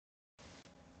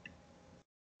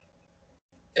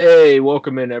Hey,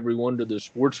 welcome in everyone to the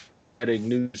Sports Betting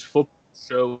News Football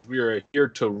Show. We are here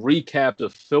to recap the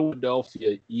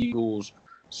Philadelphia Eagles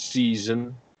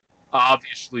season.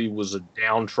 Obviously, was a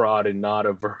downtrodden, not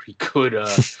a very good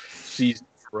season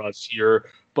for us here.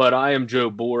 But I am Joe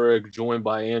Boric, joined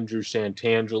by Andrew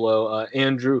Santangelo.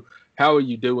 Andrew, how are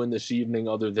you doing this evening?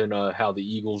 Other than how the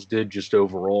Eagles did, just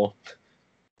overall.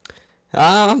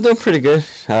 I'm doing pretty good.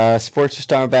 Sports are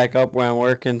starting back up where I'm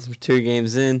working. Some 2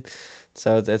 games in,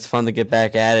 so it's fun to get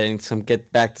back at it and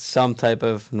get back to some type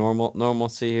of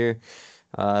normalcy here.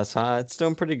 So it's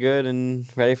doing pretty good and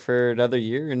ready for another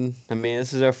year. And I mean,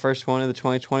 this is our first one of the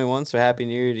 2021. So happy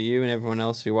New Year to you and everyone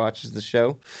else who watches the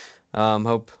show.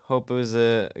 Hope it was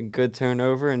a good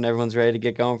turnover and everyone's ready to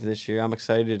get going for this year. I'm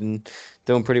excited and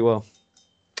doing pretty well.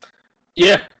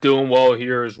 Yeah, doing well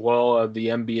here as well. The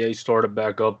NBA started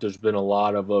back up. There's been a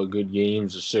lot of good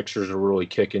games. The Sixers are really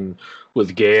kicking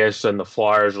with gas, and the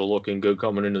Flyers are looking good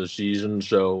coming into the season.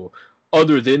 So,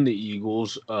 other than the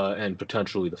Eagles and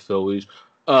potentially the Phillies,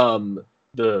 um,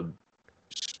 the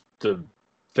the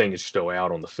thing is still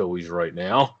out on the Phillies right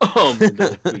now.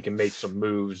 That we can make some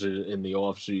moves in the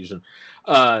off season.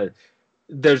 Uh,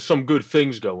 there's some good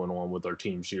things going on with our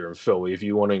teams here in Philly. If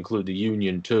you want to include the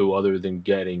Union too, other than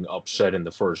getting upset in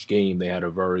the first game, they had a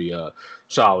very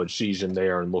solid season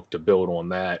there and look to build on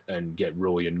that and get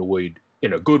really annoyed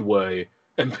in a good way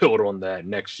and build on that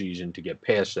next season to get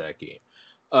past that game.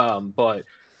 But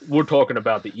we're talking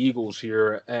about the Eagles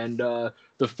here, and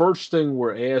the first thing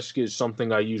we're asked is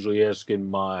something I usually ask in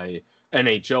my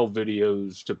NHL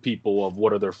videos to people of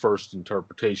what are their first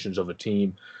interpretations of a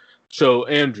team. So,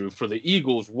 Andrew, for the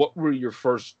Eagles, what were your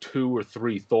first two or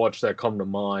three thoughts that come to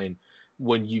mind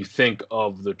when you think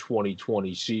of the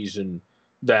 2020 season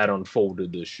that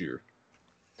unfolded this year?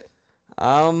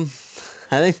 Um,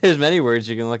 I think there's many words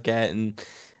you can look at and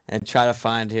try to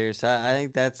find here. So I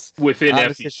think that's Within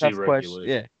obviously a FEC tough question. regulation.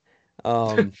 Yeah.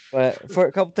 But for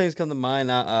a couple things come to mind.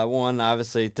 One,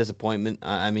 obviously disappointment.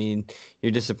 I mean,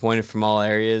 you're disappointed from all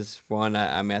areas. One,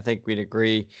 I mean, I think we'd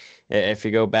agree. If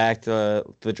you go back to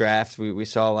the draft we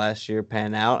saw last year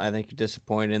pan out, I think you're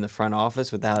disappointed in the front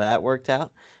office with how that worked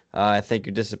out. I think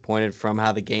you're disappointed from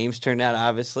how the games turned out.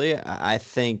 Obviously, I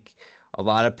think a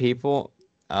lot of people,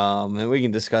 and we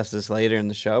can discuss this later in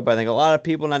the show, but I think a lot of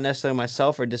people, not necessarily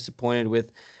myself, are disappointed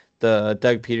with the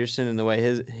Doug Peterson and the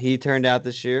way he turned out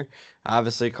this year.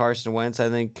 Obviously, Carson Wentz, I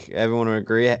think everyone would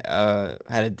agree, had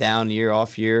a down year,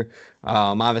 off year.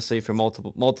 Obviously for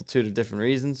multitude of different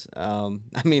reasons. I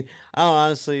mean, I don't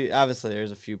honestly, obviously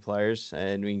there's a few players,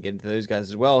 and we can get into those guys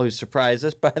as well who surprised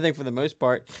us. But I think for the most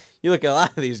part, you look at a lot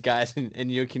of these guys,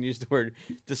 and you can use the word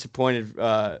disappointed.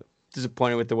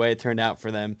 Disappointed with the way it turned out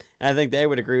for them, and I think they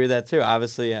would agree with that too.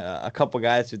 Obviously, a couple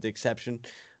guys with the exception.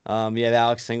 You have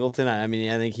Alex Singleton. I mean,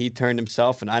 I think he turned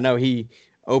himself, and I know he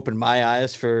opened my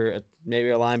eyes for maybe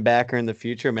a linebacker in the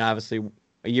future. I mean, obviously,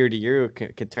 a year to year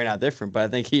could turn out different, but I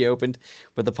think he opened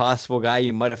with a possible guy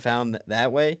you might have found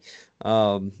that way.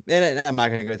 And I'm not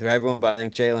going to go through everyone, but I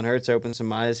think Jalen Hurts opened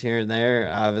some eyes here and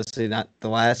there. Obviously, not the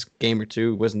last game or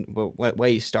two wasn't what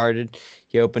way he started.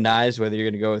 He opened eyes whether you're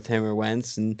going to go with him or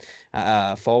Wentz, and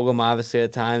Fulgham obviously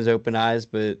at times opened eyes,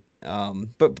 but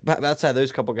outside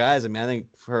those couple guys, I mean, I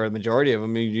think for a majority of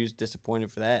them, you're just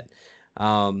disappointed for that.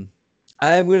 Um,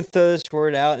 I'm going to throw this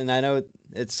word out, and I know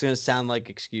it's going to sound like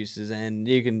excuses, and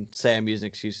you can say I'm using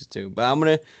excuses too, but I'm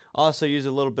going to also use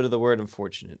a little bit of the word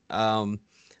unfortunate.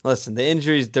 Listen, the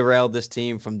injuries derailed this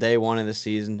team from day one of the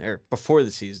season, or before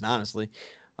the season, honestly.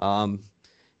 Um,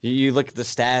 you look at the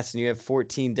stats, and you have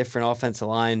 14 different offensive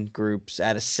line groups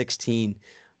out of 16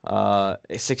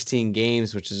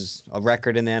 games, which is a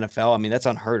record in the NFL. I mean, that's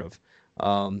unheard of.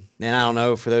 And I don't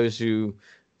know for those who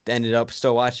ended up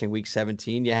still watching Week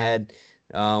 17, you had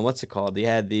what's it called? You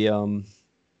had the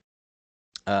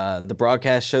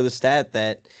broadcast show the stat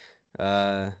that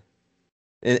uh,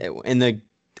 in the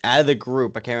out of the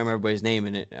group, I can't remember everybody's name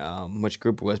in it, which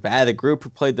group it was, but out of the group who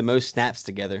played the most snaps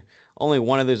together, only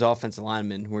one of those offensive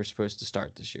linemen were supposed to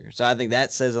start this year. So I think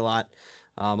that says a lot.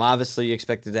 Obviously, you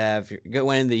expected to have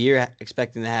going into the year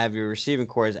expecting to have your receiving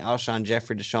core as Alshon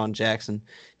Jeffrey, Deshaun Jackson,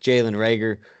 Jalen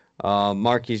Rager,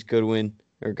 Marquise Goodwin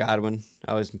or Godwin.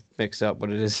 I always mix up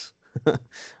what it is.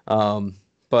 um,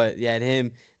 but you had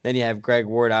him. Then you have Greg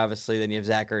Ward, obviously. Then you have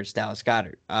Zach Ertz, Dallas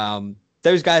Goddard.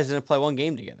 Those guys didn't play one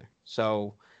game together.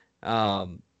 So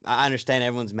I understand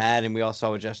everyone's mad, and we all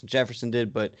saw what Justin Jefferson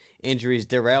did, but injuries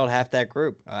derailed half that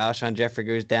group. Alshon Jeffrey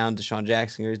goes down, Deshaun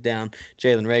Jackson goes down,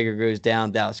 Jalen Rager goes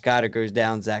down, Dallas Goedert goes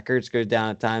down, Zach Ertz goes down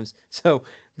at times. So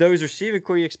those receiving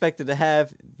core you expected to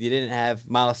have, you didn't have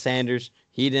Miles Sanders.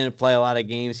 He didn't play a lot of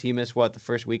games. He missed what the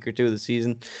first week or two of the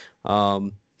season.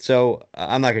 So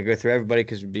I'm not going to go through everybody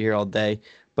because we'd be here all day.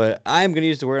 But I'm going to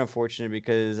use the word unfortunate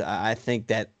because I think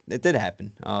that it did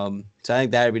happen. So I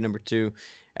think that would be number two.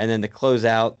 And then to close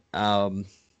out, I'm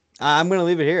going to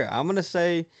leave it here. I'm going to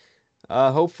say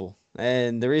hopeful.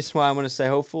 And the reason why I'm going to say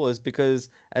hopeful is because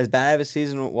as bad of a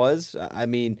season it was, I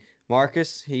mean,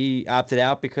 Marcus, he opted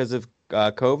out because of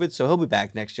COVID, so he'll be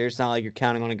back next year. It's not like you're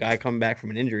counting on a guy coming back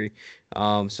from an injury.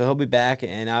 So he'll be back,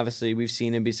 and obviously we've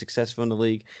seen him be successful in the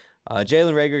league.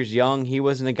 Jalen Rager's young. He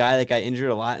wasn't a guy that got injured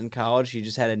a lot in college. He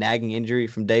just had a nagging injury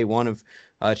from day one of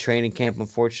training camp,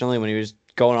 unfortunately, when he was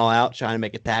going all out trying to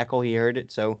make a tackle. He hurt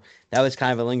it, so that was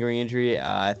kind of a lingering injury.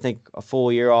 I think a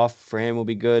full year off for him will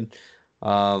be good.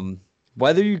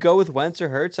 Whether you go with Wentz or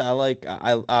Hurts, I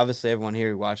obviously everyone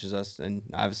here who watches us, and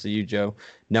obviously you, Joe,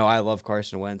 know I love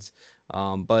Carson Wentz.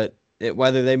 But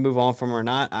whether they move on from him or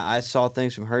not, I saw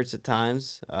things from Hurts at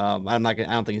times. I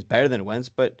don't think he's better than Wentz,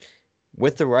 but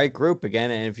with the right group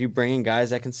again, and if you bring in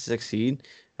guys that can succeed,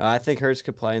 I think Hurts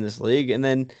could play in this league. And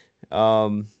then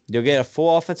you'll get a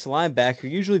full offensive line back who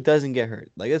usually doesn't get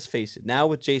hurt. Like, let's face it. Now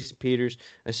with Jason Peters,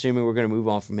 assuming we're going to move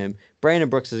on from him, Brandon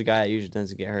Brooks is a guy that usually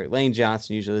doesn't get hurt. Lane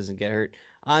Johnson usually doesn't get hurt.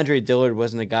 Andre Dillard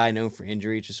wasn't a guy known for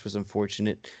injury. It just was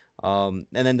unfortunate. And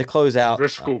then to close out,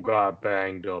 Driscoll got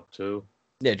banged up too.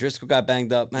 Yeah, Driscoll got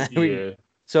banged up. Yeah.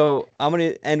 So I'm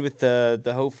going to end with the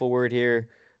hopeful word here.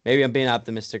 Maybe I'm being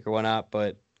optimistic or whatnot,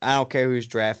 but I don't care who's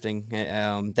drafting.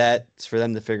 That's for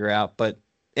them to figure out. But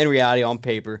in reality, on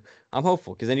paper, I'm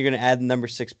hopeful because then you're going to add the number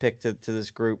 6 pick to this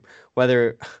group.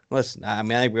 Listen, I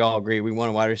mean, I think we all agree we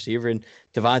want a wide receiver, and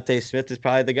Devontae Smith is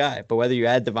probably the guy. But whether you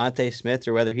add Devontae Smith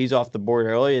or whether he's off the board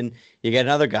early and you get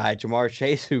another guy, Jamar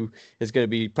Chase, who is going to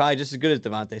be probably just as good as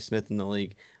Devontae Smith in the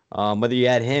league. Whether you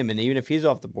add him, and even if he's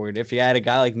off the board, if you add a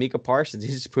guy like Micah Parsons,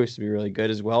 he's supposed to be really good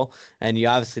as well. And you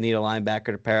obviously need a linebacker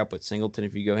to pair up with Singleton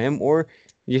if you go him, or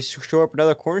you shore up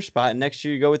another corner spot, and next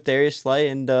year you go with Darius Slay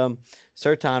and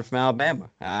Surtain from Alabama.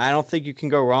 I don't think you can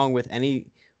go wrong with any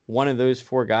one of those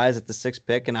 4 guys at the 6th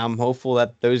pick, and I'm hopeful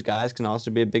that those guys can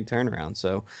also be a big turnaround.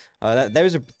 So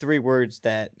those are 3 words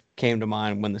that came to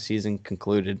mind when the season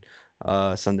concluded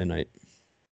Sunday night.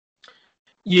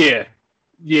 Yeah,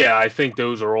 I think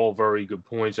those are all very good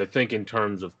points. I think in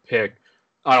terms of pick,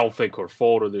 I don't think he'll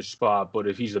fall to this spot, but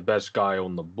if he's the best guy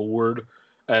on the board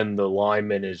and the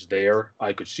lineman is there,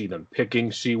 I could see them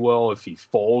picking Sewell if he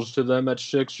falls to them at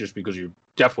 6, just because you'd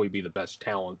definitely be the best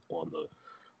talent on the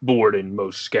board in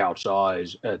most scouts'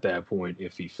 eyes at that point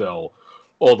if he fell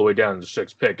all the way down to the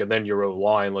 6th pick. And then your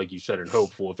O-line, like you said, and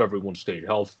hopeful, if everyone stayed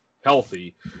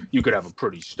healthy, you could have a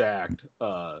pretty stacked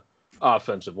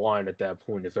offensive line at that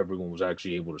point if everyone was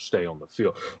actually able to stay on the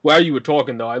field. While you were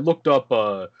talking, though, I looked up,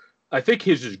 I think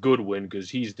his is Goodwin because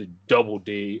he's the double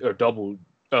D, or double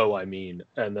O, I mean,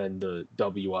 and then the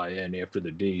W-I-N after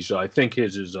the D. So I think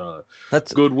his is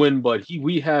That's Goodwin, but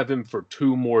we have him for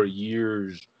 2 more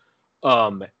years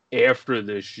after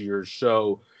this year.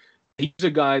 So he's a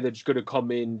guy that's going to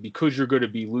come in because you're going to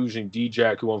be losing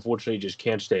D-Jack, who unfortunately just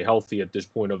can't stay healthy at this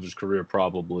point of his career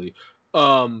probably.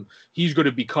 He's going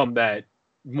to become that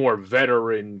more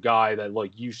veteran guy that,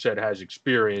 like you said, has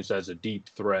experience as a deep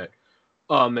threat.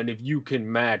 And if you can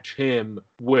match him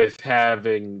with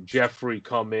having Jeffrey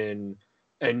come in,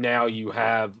 and now you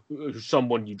have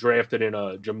someone you drafted in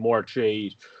a Jamar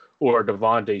Chase or a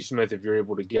Devontae Smith, if you're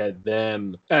able to get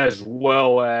them, as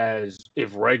well as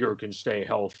if Reagor can stay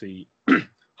healthy,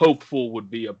 hopeful would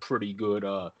be a pretty good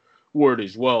word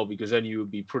as well, because then you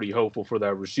would be pretty hopeful for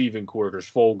that receiving core, because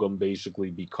Fulgham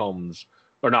basically becomes,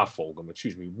 or not Fulgham,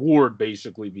 excuse me, Ward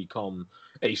basically become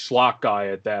a slot guy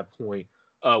at that point,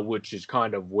 which is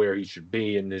kind of where he should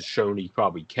be and has shown he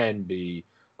probably can be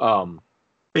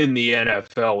in the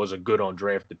NFL as a good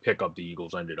undrafted pickup the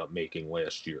Eagles ended up making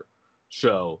last year.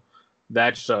 So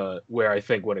that's where I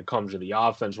think when it comes to the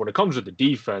offense, when it comes to the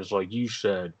defense, like you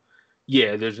said,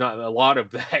 yeah, there's not a lot of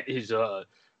that is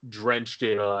drenched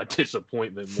in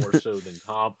disappointment more so than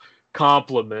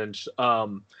compliments.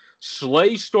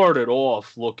 Slay started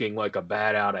off looking like a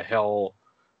bat out of hell,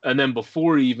 and then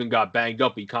before he even got banged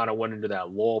up, he kind of went into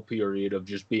that lull period of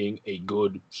just being a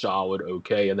good, solid,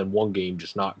 okay, and then one game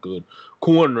just not good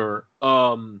corner.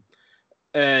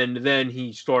 And then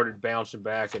he started bouncing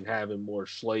back and having more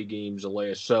Slay games the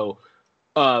last. So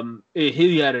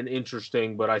he had an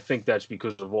interesting, but I think that's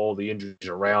because of all the injuries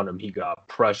around him. He got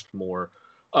pressed more.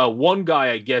 One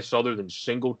guy, I guess, other than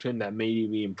Singleton, that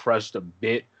made me impressed a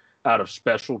bit out of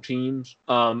special teams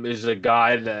is a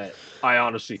guy that I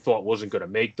honestly thought wasn't going to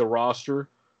make the roster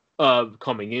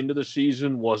coming into the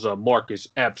season, was Marcus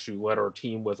Epps, who led our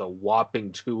team with a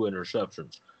whopping 2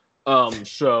 interceptions.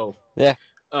 Yeah.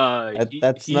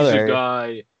 That's he's another a area.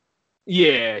 guy.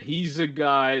 Yeah, he's a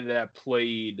guy that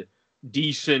played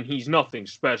decent. He's nothing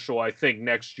special. I think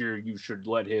next year you should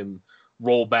let him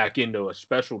roll back into a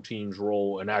special teams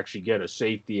role and actually get a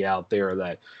safety out there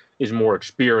that is more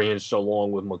experienced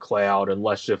along with McLeod,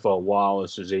 unless if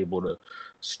Wallace is able to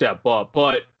step up.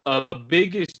 But a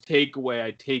biggest takeaway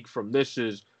I take from this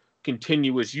is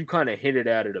continuous. You kind of hinted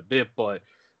at it a bit, but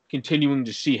continuing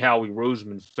to see Howie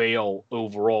Roseman fail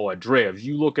overall at drafts.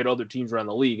 You look at other teams around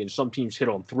the league, and some teams hit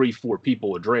on 3-4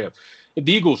 people a draft. If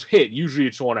the Eagles hit, usually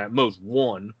it's on at most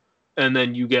one, and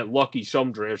then you get lucky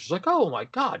some drafts. It's like, oh my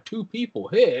God, 2 people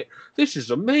hit. This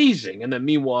is amazing. And then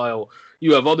meanwhile,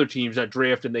 you have other teams that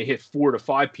draft and they hit 4 to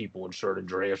 5 people in certain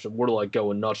drafts, and we're like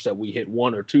going nuts that we hit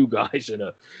 1 or 2 guys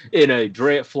in a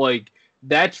draft. Like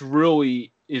that's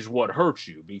really is what hurts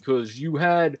you, because you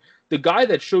had the guy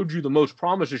that showed you the most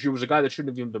promise this year was a guy that shouldn't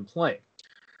have even been playing.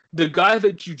 The guy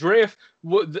that you draft,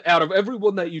 out of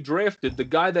everyone that you drafted, the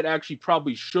guy that actually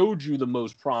probably showed you the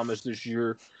most promise this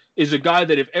year is a guy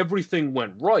that, if everything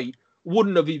went right,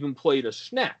 wouldn't have even played a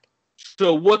snap.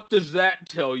 So what does that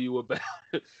tell you about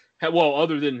it? Well,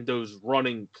 other than those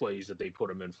running plays that they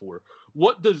put him in for,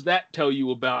 what does that tell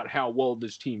you about how well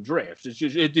this team drafts?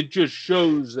 It just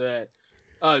shows that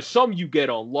some you get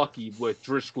unlucky with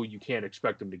Driscoll. You can't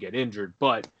expect him to get injured,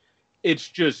 but it's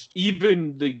just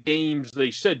even the games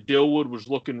they said Dillwood was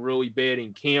looking really bad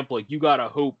in camp. Like you got to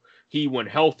hope he, when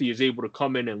healthy, is able to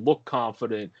come in and look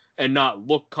confident and not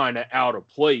look kind of out of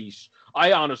place.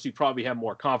 I honestly probably have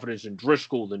more confidence in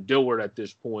Driscoll than Dillard at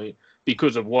this point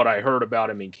because of what I heard about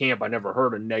him in camp. I never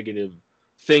heard a negative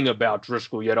thing about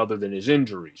Driscoll yet other than his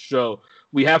injury. So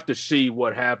we have to see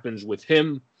what happens with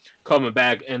him coming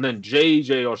back. And then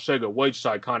J.J.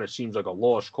 Arcega-Whiteside kind of seems like a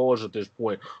lost cause at this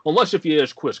point, unless if you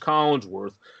ask Chris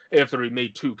Collinsworth after he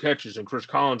made 2 catches, and Chris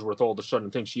Collinsworth all of a sudden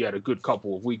thinks he had a good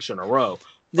couple of weeks in a row.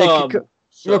 Nick,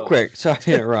 real quick, sorry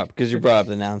to interrupt because you brought up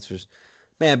the announcers.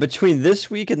 Man, between this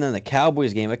week and then the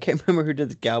Cowboys game, I can't remember who did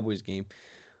the Cowboys game,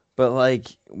 but like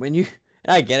when you,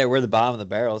 I get it, we're the bottom of the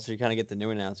barrel, so you kind of get the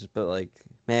new announcers, but like,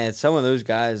 man, some of those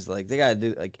guys, like they gotta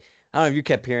do, like, I don't know if you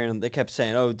kept hearing them, they kept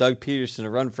saying, "Oh, Doug Peterson, a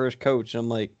run first coach," and I'm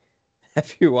like,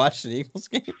 have you watched an Eagles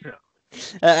game? Yeah.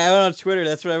 I went on Twitter,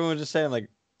 that's what everyone was just saying, like,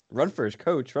 run first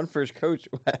coach, run first coach.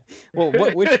 Well,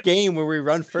 which game were we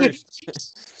run first?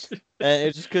 And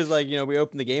it's just because, like, you know, we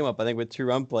opened the game up, I think, with 2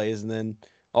 run plays, and then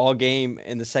all game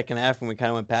in the second half when we kind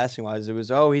of went passing wise, it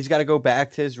was, oh, he's got to go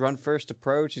back to his run first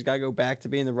approach. He's got to go back to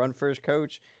being the run first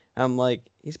coach. I'm like,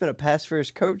 he's been a pass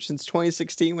first coach since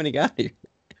 2016 when he got here.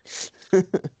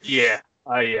 Yeah,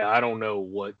 I don't know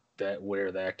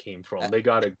where that came from.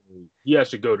 He has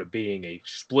to go to being a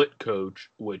split coach,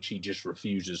 which he just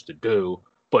refuses to do.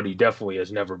 But he definitely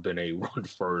has never been a run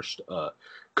first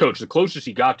coach. The closest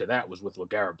he got to that was with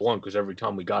LeGarrette Blount, because every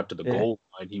time we got to the goal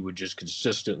line, he would just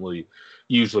consistently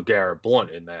use LeGarrette Blount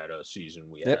in that season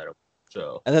we had him.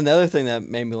 So, and then the other thing that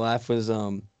made me laugh was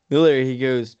Miller. He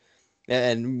goes,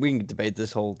 and we can debate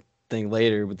this whole thing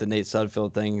later with the Nate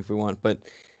Sudfeld thing if we want, but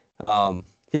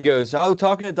he goes, "Oh,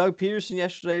 talking to Doug Peterson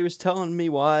yesterday, he was telling me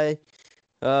why."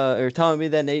 Or telling me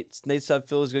that Nate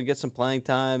Sudfeld is going to get some playing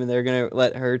time and they're going to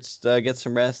let Hurts get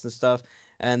some rest and stuff.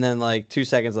 And then, like, 2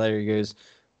 seconds later, he goes,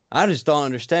 I just don't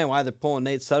understand why they're pulling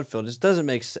Nate Sudfeld. It just doesn't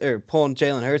make or pulling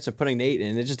Jalen Hurts and putting Nate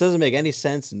in. It just doesn't make any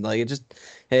sense. And, like, it just,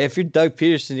 hey, if you're Doug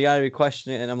Peterson, you got to be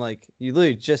questioning it. And I'm like, you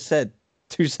literally just said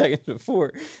 2 seconds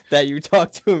before that you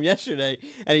talked to him yesterday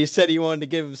and he said he wanted to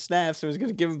give him snaps and was going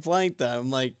to give him playing time. I'm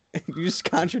like, you just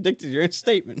contradicted your own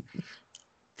statement.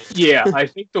 Yeah, I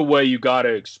think the way you got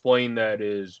to explain that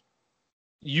is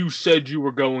you said you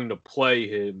were going to play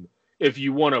him. If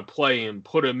you want to play him,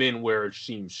 put him in where it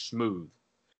seems smooth.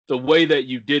 The way that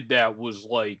you did that was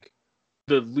like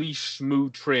the least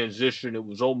smooth transition. It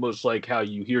was almost like how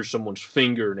you hear someone's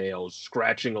fingernails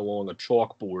scratching along a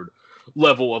chalkboard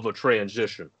level of a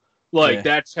transition. Like,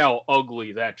 that's how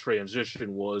ugly that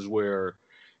transition was, where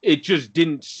it just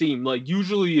didn't seem like,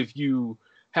 usually if you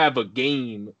have a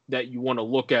game that you want to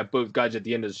look at both guys at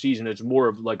the end of the season, it's more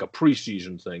of like a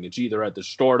preseason thing. It's either at the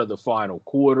start of the final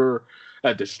quarter,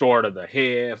 at the start of the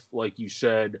half, like you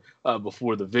said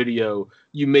before the video,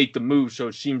 you make the move so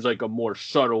it seems like a more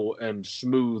subtle and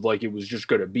smooth, like it was just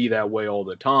going to be that way all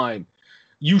the time.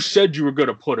 You said you were going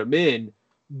to put him in,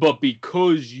 but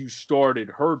because you started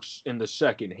Hurts in the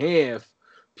second half,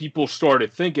 people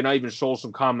started thinking, I even saw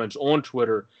some comments on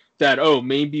Twitter, that, oh,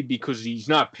 maybe because he's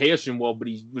not passing well, but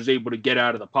he was able to get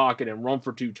out of the pocket and run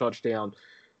for 2 touchdowns,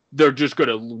 they're just going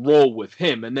to roll with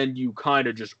him. And then you kind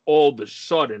of just all of a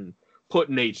sudden put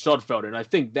Nate Sudfeld in. I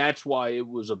think that's why it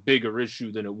was a bigger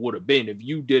issue than it would have been if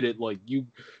you did it like you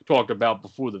talked about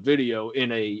before the video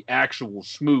in a actual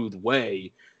smooth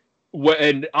way.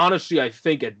 And honestly, I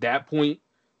think at that point,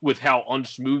 with how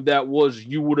unsmooth that was,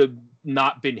 you would have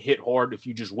not been hit hard if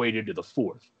you just waited to the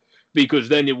fourth, because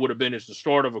then it would have been, it's the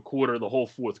start of a quarter, the whole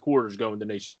fourth quarter is going to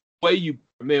Nate. The way you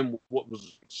put him in, what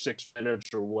was 6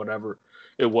 minutes or whatever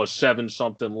it was, 7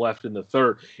 something left in the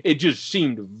third, it just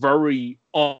seemed very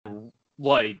unhinged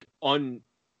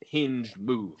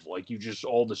move. Like you just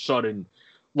all of a sudden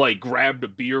like grabbed a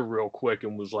beer real quick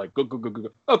and was like, go.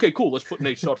 Okay, cool, let's put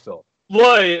Nate Sudfeld.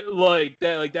 Like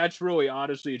that, like that's really,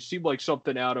 honestly, it seemed like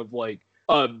something out of like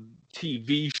a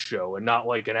TV show and not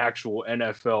like an actual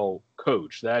NFL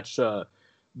coach. That's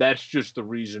just the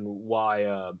reason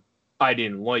why I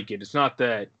didn't like it. It's not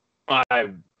that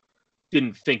I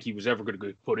didn't think he was ever going to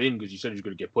get put in, because you said he was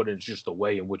going to get put in. It's just the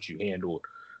way in which you handled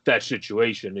that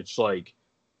situation. It's like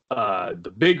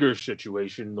the bigger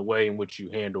situation, the way in which you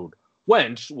handled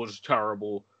Wentz was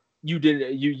terrible.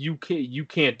 You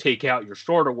can't take out your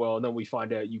starter well, and then we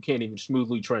find out you can't even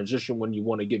smoothly transition when you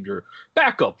want to give your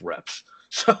backup reps.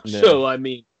 So I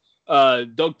mean,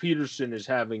 Doug Peterson is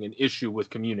having an issue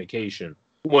with communication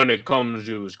when it comes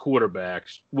to his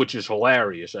quarterbacks, which is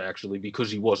hilarious actually, because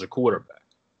he was a quarterback.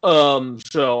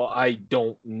 So I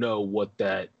don't know what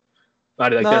that.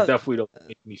 That definitely don't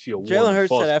make me feel. Jalen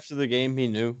Hurts said after the game he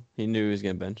knew he was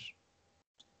getting benched.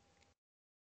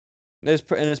 In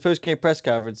his post-game press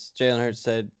conference, Jalen Hurts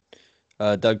said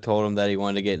Doug told him that he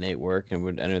wanted to get Nate work and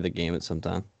would enter the game at some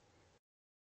time.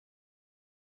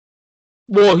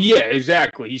 Well, yeah,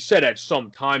 exactly. He said at some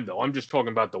time, though. I'm just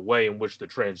talking about the way in which the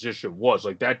transition was.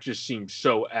 Like, that just seems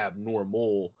so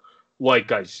abnormal.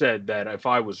 Like I said, that if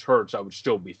I was Hurts, I would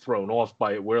still be thrown off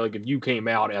by it. Where, like, if you came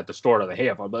out at the start of the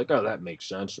half, I'd be like, oh, that makes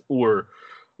sense. Or,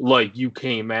 like, you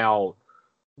came out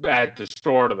at the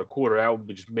start of the quarter, that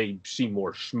would just seem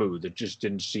more smooth. It just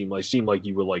didn't seem like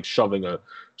you were, like, shoving a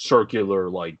circular,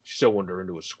 like, cylinder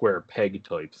into a square peg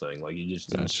type thing. Like, it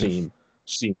just didn't seem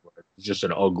like it was just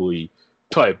an ugly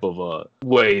type of a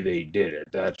way they did it.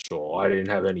 That's all. I didn't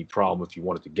have any problem if you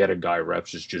wanted to get a guy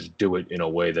reps, just do it in a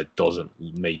way that doesn't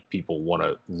make people want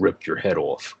to rip your head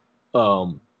off.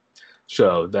 So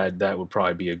that would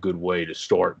probably be a good way to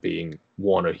start being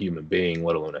a human being,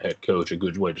 let alone a head coach. A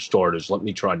good way to start is let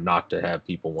me try not to have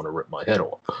people want to rip my head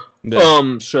off.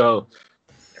 Yeah. So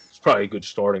it's probably a good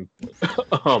starting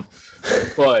point.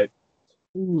 But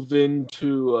move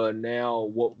into now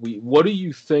what do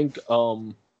you think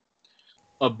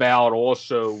about,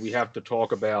 also we have to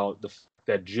talk about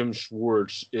that Jim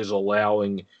Schwartz is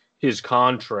allowing his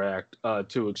contract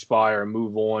to expire,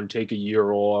 move on, take a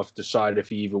year off, decide if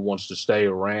he even wants to stay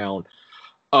around.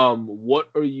 What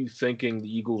are you thinking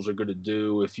the Eagles are going to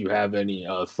do? If you have any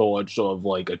thoughts of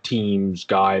like a team's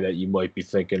guy that you might be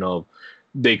thinking of,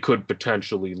 they could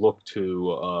potentially look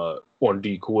to on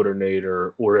D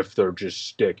coordinator, or if they're just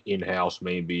stick in-house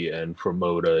maybe and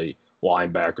promote a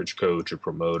linebackers coach or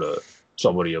promote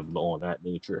somebody on that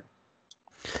nature.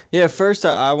 Yeah, first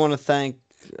I want to thank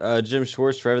Jim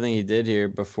Schwartz for everything he did here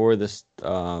before this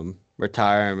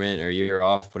retirement or year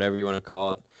off, whatever you want to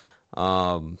call it.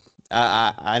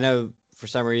 I know for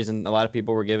some reason a lot of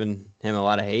people were giving him a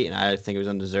lot of hate, and I think it was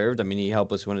undeserved. I mean, he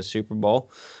helped us win a Super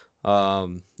Bowl. He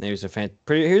was a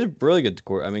really good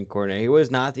coordinator.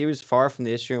 He was far from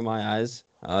the issue in my eyes.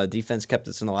 Defense kept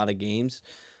us in a lot of games.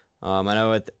 I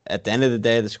know at the end of the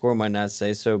day, the score might not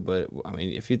say so, but I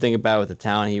mean, if you think about it, with the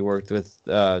talent he worked with,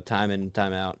 time in and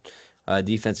time out,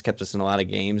 defense kept us in a lot of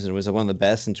games and was one of the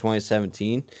best in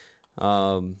 2017.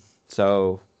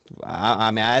 So,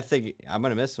 I mean, I think I'm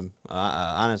gonna miss him.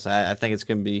 Honestly, I think it's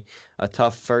gonna be a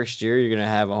tough first year. You're gonna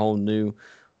have a whole new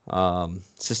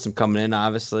system coming in,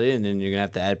 obviously, and then you're gonna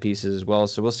have to add pieces as well.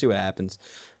 So we'll see what happens.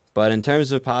 But in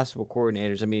terms of possible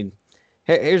coordinators, I mean,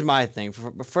 here's my thing.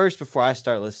 First, before I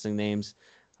start listing names,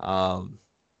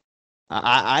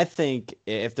 I think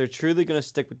if they're truly going to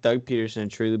stick with Doug Peterson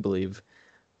and truly believe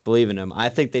in him, I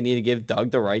think they need to give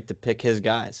Doug the right to pick his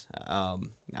guys.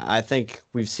 I think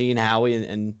we've seen Howie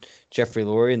and Jeffrey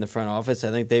Lurie in the front office.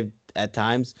 I think they've at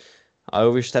times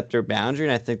overstepped their boundary,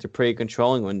 and I think they're pretty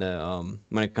controlling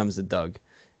when it comes to Doug.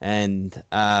 And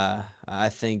I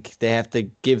think they have to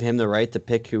give him the right to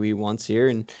pick who he wants here,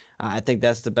 and I think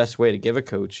that's the best way to give a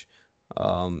coach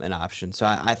an option. So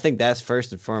I think that's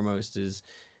first and foremost is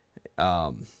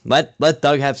let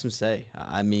Doug have some say.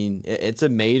 I mean, it's a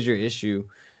major issue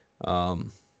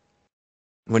when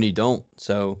you don't.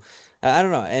 So I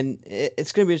don't know, and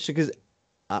it's going to be interesting because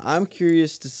I'm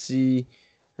curious to see,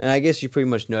 and I guess you pretty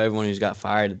much know everyone who's got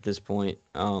fired at this point,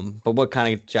 but what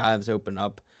kind of jobs open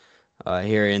up.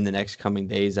 here in the next coming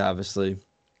days, obviously,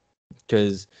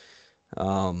 because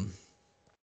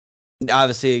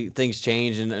obviously things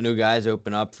change and new guys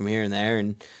open up from here and there,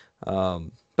 and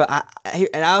but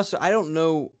I don't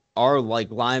know our like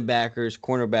linebackers,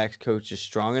 cornerbacks coach is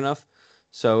strong enough.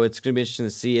 So it's gonna be interesting to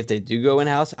see if they do go in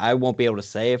house. I won't be able to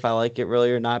say if I like it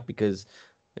really or not because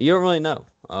you don't really know.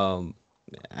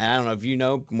 I don't know if you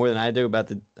know more than I do about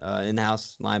the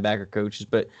in-house linebacker coaches,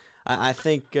 but I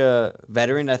think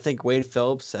veteran. I think Wade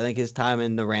Phillips. I think his time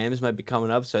in the Rams might be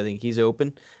coming up, so I think he's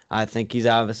open. I think he's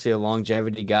obviously a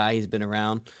longevity guy. He's been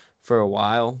around for a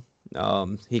while.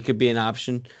 He could be an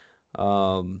option.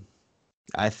 Um,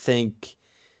 I think.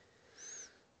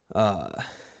 Uh,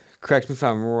 Correct me if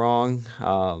I'm wrong.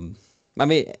 I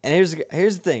mean, and here's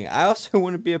the thing. I also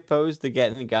wouldn't be opposed to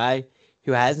getting a guy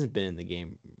who hasn't been in the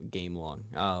game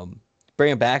long.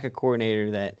 Bringing back a coordinator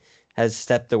that has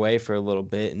stepped away for a little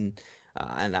bit, and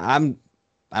I don't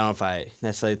know if I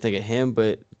necessarily think of him,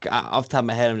 but off the top of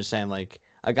my head, I'm just saying like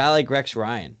a guy like Rex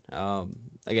Ryan.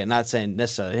 Again, not saying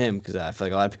necessarily him because I feel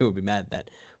like a lot of people would be mad at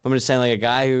that. But I'm just saying like a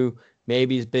guy who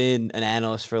maybe he's been an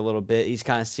analyst for a little bit. He's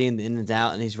kind of seen the in and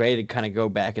out, and he's ready to kind of go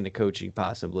back into coaching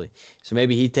possibly. So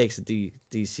maybe he takes a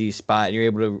DC spot, and you're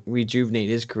able to rejuvenate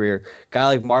his career. Guy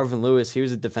like Marvin Lewis, he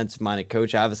was a defensive-minded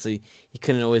coach. Obviously, he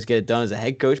couldn't always get it done as a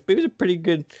head coach, but he was a pretty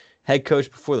good head coach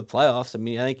before the playoffs. I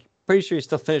mean, I think pretty sure he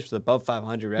still finished with above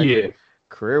 500 record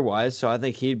career-wise, so I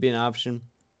think he'd be an option.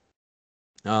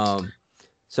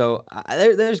 So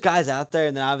there's guys out there,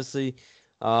 and then obviously,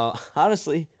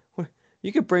 honestly,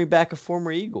 you could bring back a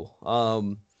former Eagle.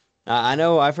 I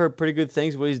know I've heard pretty good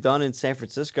things what he's done in San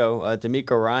Francisco.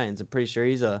 D'Amico Ryans, I'm pretty sure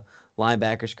he's a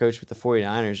linebackers coach with the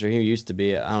 49ers, or he used to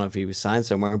be. I don't know if he was signed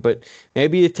somewhere, but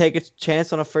maybe you take a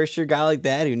chance on a first-year guy like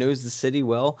that who knows the city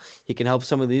well. He can help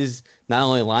some of these not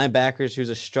only linebackers who's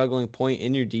a struggling point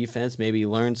in your defense, maybe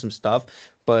learn some stuff.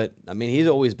 But I mean, he's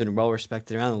always been well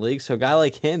respected around the league. So a guy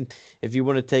like him, if you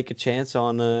want to take a chance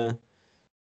on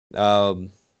um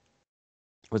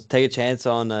let's take a chance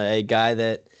on a guy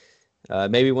that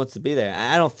maybe wants to be there.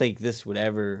 I don't think this would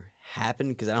ever happen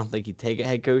because I don't think he'd take a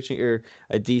head coaching or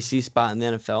a DC spot in the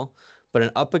NFL. But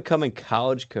an up and coming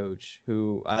college coach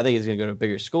who I think is going to go to a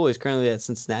bigger school. He's currently at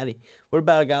Cincinnati. What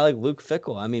about a guy like Luke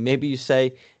Fickell? I mean, maybe you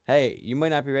say, hey, you might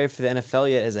not be ready for the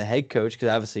NFL yet as a head coach because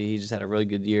obviously he just had a really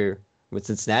good year with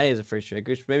Cincinnati as a first year head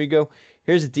coach. Maybe go,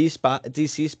 here's a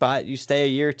DC spot. You stay a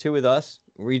year or two with us,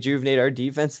 rejuvenate our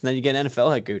defense, and then you get an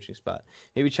NFL head coaching spot.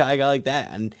 Maybe try a guy like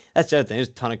that. And that's the other thing. There's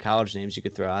a ton of college names you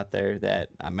could throw out there that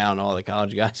I don't know all the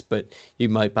college guys, but you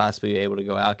might possibly be able to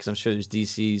go out because I'm sure there's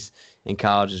DCs in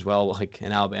college as well, like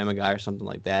an Alabama guy or something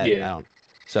like that. Yeah.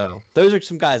 So those are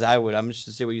some guys I would. I'm just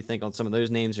to see what you think on some of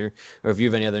those names, or if you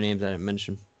have any other names I didn't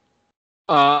mention.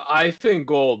 I think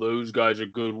all those guys are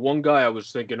good. One guy I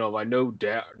was thinking of, I know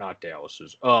not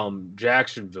Dallas's,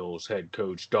 Jacksonville's head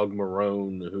coach, Doug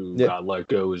Marrone, who got let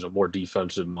go, is a more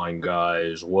defensive mind guy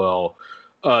as well.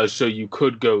 So you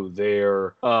could go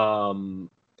there.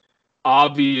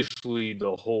 Obviously,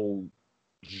 the whole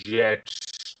Jets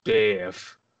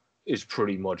staff is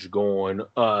pretty much gone.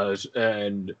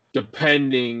 And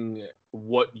depending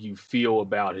what you feel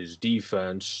about his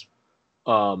defense,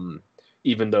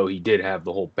 even though he did have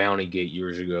the whole bounty gate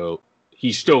years ago,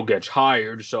 he still gets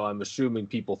hired. So I'm assuming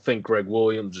people think Greg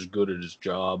Williams is good at his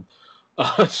job.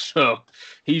 So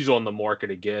he's on the market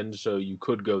again. So you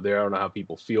could go there. I don't know how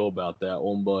people feel about that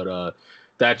one, but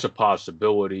that's a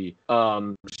possibility.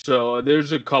 So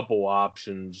there's a couple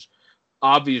options.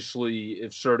 Obviously,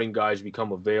 if certain guys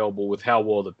become available with how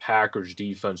well the Packers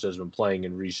defense has been playing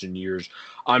in recent years,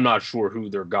 I'm not sure who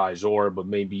their guys are, but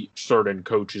maybe certain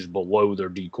coaches below their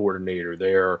D coordinator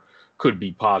there could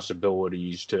be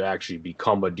possibilities to actually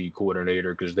become a D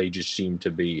coordinator because they just seem to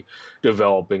be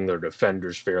developing their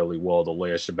defenders fairly well the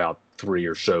last about 3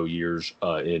 or so years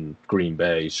in Green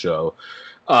Bay. So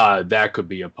that could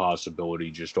be a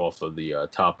possibility just off of the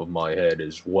top of my head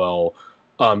as well.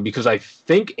 Because I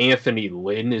think Anthony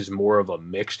Lynn is more of a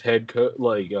mixed head coach,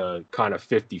 like kind of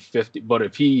 50-50. But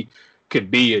if he could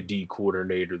be a D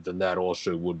coordinator, then that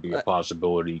also would be a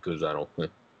possibility because I don't think.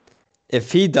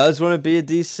 If he does want to be a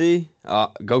DC,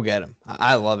 go get him.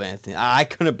 I love Anthony. I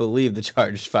couldn't believe the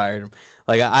Chargers fired him.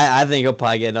 Like I think he'll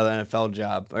probably get another NFL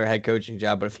job or head coaching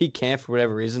job. But if he can't for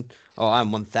whatever reason,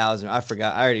 I'm 1,000. I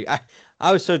forgot.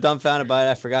 I was so dumbfounded by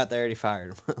it. I forgot they already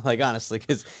fired him. Like honestly,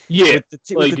 because with the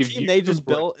team they just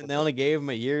built and they only gave him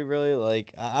a year, really.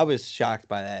 Like I was shocked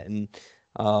by that. And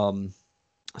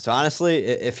so honestly,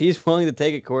 if he's willing to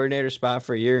take a coordinator spot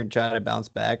for a year and try to bounce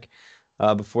back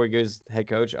before he goes head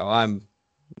coach, I'm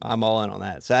all in on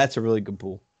that. So that's a really good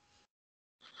pool.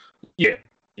 Yeah,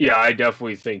 Yeah, I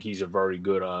definitely think he's a very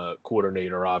good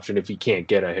coordinator option if he can't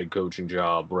get a head coaching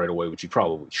job right away, which he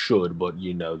probably should, but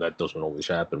that doesn't always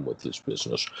happen with this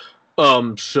business.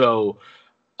 So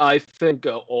I think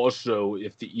also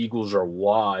if the Eagles are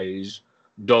wise,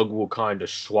 Doug will kind of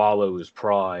swallow his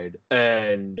pride,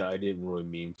 and I didn't really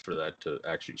mean for that to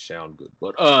actually sound good,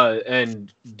 but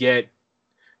and get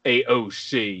a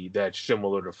OC that's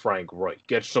similar to Frank Reich.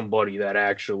 Get somebody that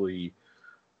actually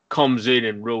comes in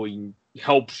and really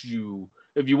helps you.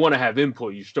 If you want to have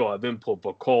input, you still have input,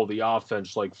 but call the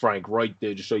offense like Frank Reich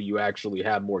did, so you actually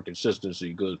have more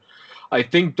consistency. Because I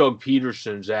think Doug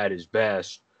Peterson's at his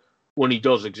best when he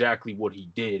does exactly what he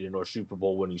did in our Super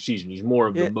Bowl winning season. He's more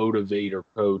of the Yeah, motivator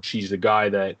coach. He's the guy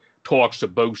that talks to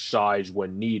both sides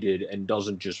when needed and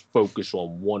doesn't just focus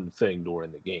on one thing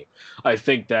during the game. I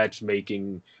think that's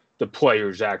making the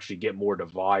players actually get more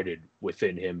divided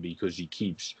within him because he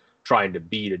keeps trying to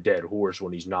beat a dead horse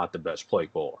when he's not the best play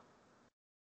caller.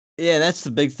 yeah, that's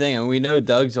the big thing. And we know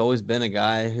Doug's always been a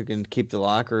guy who can keep the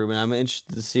locker room, and I'm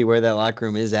interested to see where that locker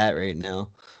room is at right now,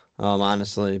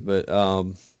 honestly. But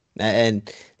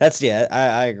and that's yeah,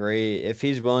 I agree. If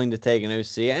he's willing to take an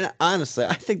OC, and honestly,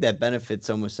 I think that benefits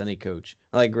almost any coach.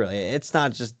 Like really, it's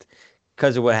not just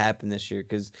because of what happened this year.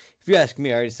 Because if you ask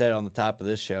me, I already said it on the top of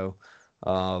this show.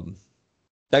 Um,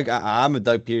 I'm a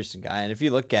Doug Peterson guy, and if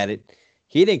you look at it,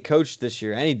 he didn't coach this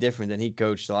year any different than he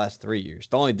coached the last 3 years.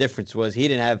 The only difference was he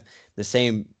didn't have the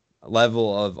same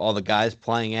level of all the guys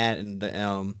playing at, and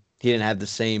he didn't have the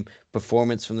same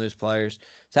performance from those players.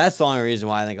 So that's the only reason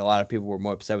why I think a lot of people were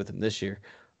more upset with him this year.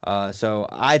 So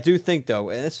I do think though,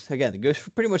 and this again, it goes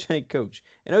for pretty much any coach.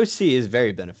 An OC is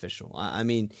very beneficial. I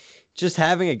mean, just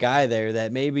having a guy there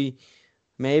that maybe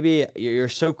you're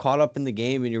so caught up in the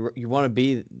game and you want to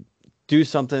be do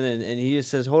something and he just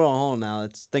says, hold on now,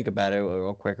 let's think about it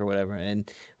real quick or whatever. And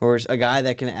or a guy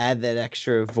that can add that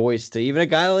extra voice to even a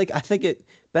guy like I think it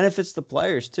benefits the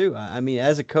players too. I mean,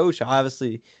 as a coach,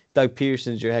 obviously Doug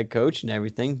Peterson's your head coach and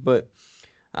everything, but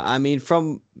I mean,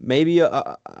 from maybe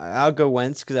I'll go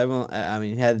Wentz because everyone, I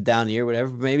mean, he had a down year, whatever.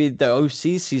 But maybe the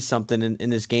OC sees something in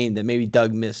this game that maybe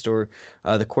Doug missed, or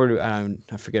the quarter.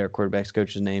 I forget our quarterback's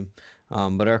coach's name,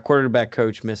 but our quarterback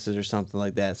coach misses or something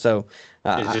like that. So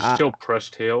Is it still Press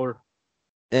Taylor?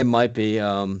 it might be.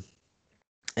 I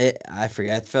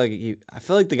forget. I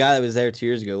feel like the guy that was there 2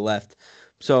 years ago left.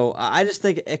 So I just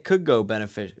think it could go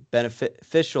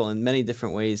beneficial in many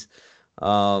different ways.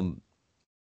 Um,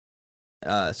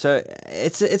 so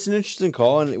it's an interesting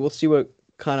call, and we'll see what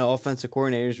kind of offensive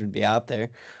coordinators would be out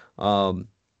there. Um,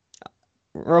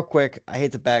 real quick, I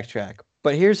hate to backtrack,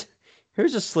 but here's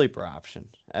a sleeper option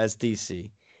as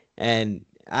DC, and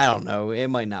I don't know, it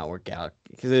might not work out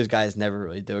because those guys never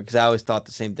really do it. Because I always thought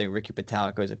the same thing. Ricky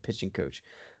Pitalico is a pitching coach,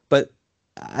 but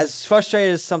as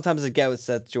frustrated as sometimes I get with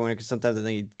Seth Joyner, because sometimes I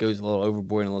think he goes a little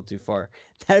overboard and a little too far.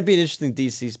 That'd be an interesting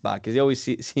DC spot because he always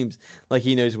seems like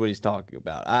he knows what he's talking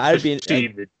about. I'd be See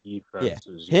the yeah,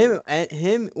 defenses.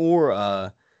 him or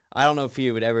I don't know if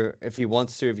he would ever, if he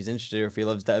wants to, if he's interested, or if he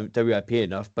loves WIP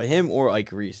enough. But him or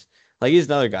Ike Reese, like he's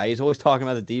another guy. He's always talking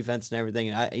about the defense and everything,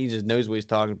 and he just knows what he's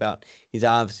talking about. He's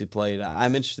obviously played.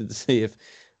 I'm interested to see if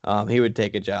he would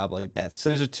take a job like that. So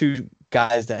those are two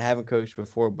guys that haven't coached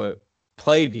before, but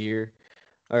played here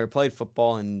or played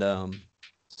football, and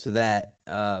so that.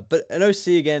 But an OC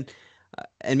again.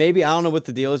 And maybe I don't know what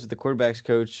the deal is with the quarterbacks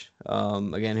coach.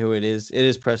 Again, who it is? It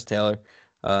is Press Taylor.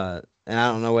 And I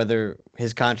don't know whether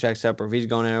his contract's up or if he's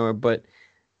going anywhere. But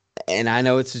and I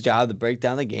know it's his job to break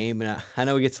down the game, and I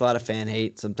know he gets a lot of fan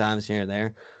hate sometimes here and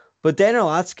there. But Dan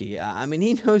Orlovsky, I mean,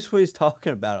 he knows what he's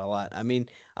talking about a lot. I mean,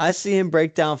 I see him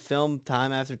break down film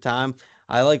time after time.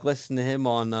 I like listening to him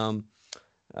on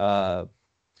uh,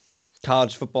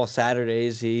 college football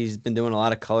Saturdays. He's been doing a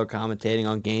lot of color commentating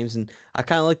on games, and I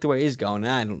kind of like the way he's going.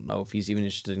 And I don't know if he's even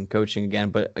interested in coaching again,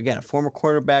 but again, a former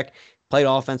quarterback, played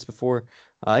offense before.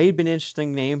 He'd been an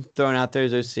interesting name thrown out there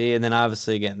as OC, and then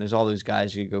obviously again, there's all those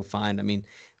guys you could go find. I mean,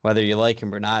 whether you like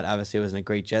him or not, obviously he wasn't a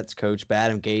great Jets coach, but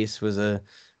Adam Gase was an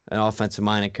offensive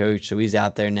minded coach, so he's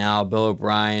out there now. Bill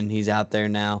O'Brien, he's out there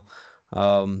now.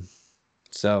 Um,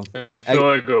 so I feel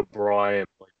like O'Brien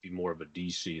might be more of a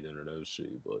DC than an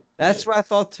OC, but that's what I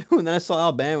thought too. And then I saw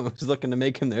Alabama was looking to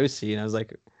make him the OC, and I was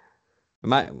like,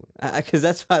 "Am I?" Because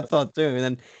that's what I thought too. And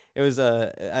then it was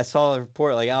I saw a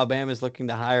report like Alabama's looking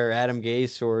to hire Adam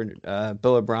Gase or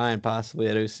Bill O'Brien possibly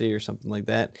at OC or something like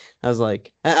that. I was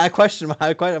like, I questioned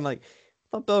I'm like,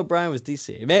 I thought Bill O'Brien was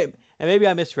DC. And maybe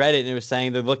I misread it and it was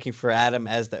saying they're looking for Adam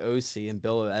as the OC and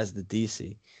Bill as the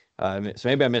DC. So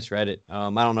maybe I misread it. I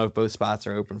don't know if both spots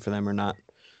are open for them or not.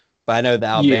 But I know the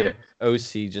Alabama yeah,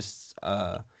 OC just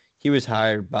he was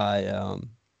hired by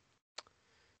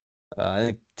I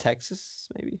think Texas,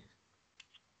 maybe.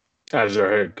 as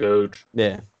their head coach.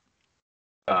 Yeah,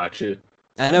 Gotcha.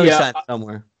 I know he Yeah, signed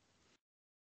somewhere.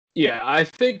 yeah, I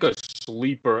think a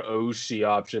sleeper OC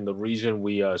option. The reason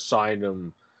we signed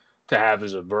him to have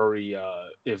as a very,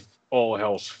 if all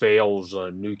else fails,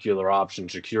 a nuclear option,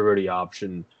 security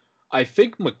option. I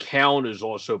think McCown is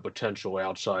also potential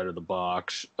outside of the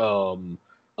box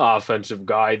offensive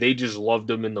guy. They just loved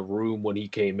him in the room when he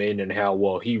came in and how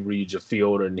well he reads a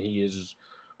field, and he is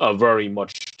a very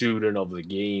much student of the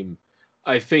game.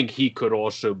 I think he could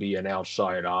also be an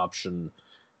outside option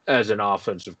as an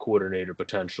offensive coordinator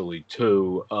potentially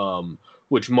too,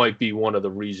 which might be one of the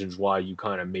reasons why you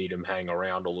kind of made him hang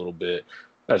around a little bit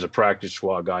as a practice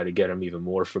squad guy to get him even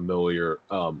more familiar.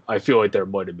 I feel like there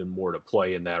might have been more to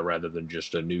play in that rather than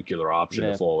just a nuclear option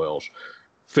Yeah. if all else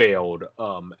failed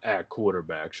at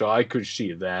quarterback. So I could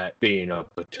see that being a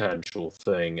potential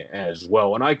thing as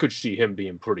well. And I could see him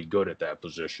being pretty good at that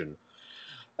position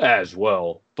as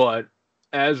well. But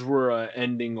as we're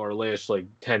ending our last like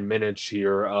 10 minutes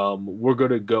here, we're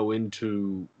going to go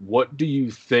into what do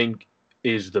you think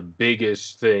is the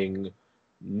biggest thing,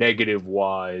 negative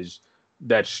wise,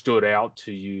 that stood out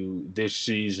to you this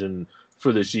season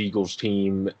for this Eagles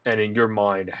team? And in your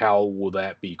mind, how will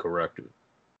that be corrected?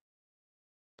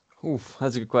 Oof,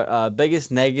 that's a good question.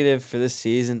 Biggest negative for this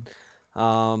season,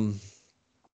 um,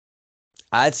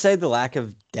 I'd say the lack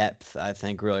of depth. I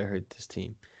think really hurt this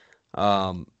team.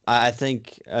 I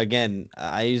think again,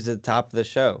 I used at the top of the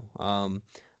show.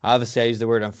 Obviously, I used the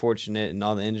word unfortunate and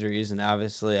all the injuries, and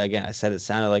obviously, again, I said it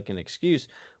sounded like an excuse.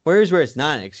 Whereas where it's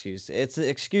not an excuse, it's an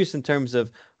excuse in terms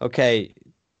of okay,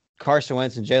 Carson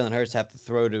Wentz and Jalen Hurts have to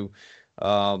throw to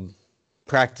um,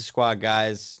 practice squad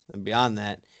guys and beyond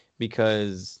that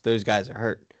because those guys are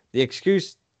hurt. The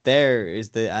excuse there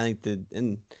is I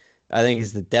think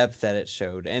is the depth that it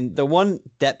showed. And the one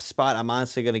depth spot I'm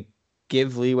honestly going to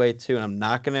give leeway to, and I'm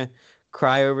not going to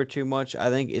cry over too much, I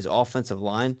think is offensive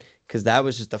line because that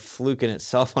was just a fluke in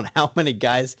itself on how many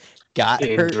guys got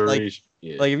hurt. Injuries.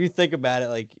 Yeah. Like if you think about it,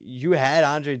 like you had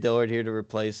Andre Dillard here to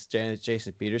replace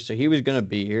Jason Peters, so he was gonna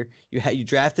be here. You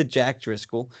drafted Jack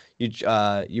Driscoll.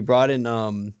 You brought in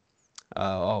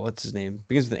what's his name?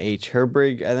 Begins with an H.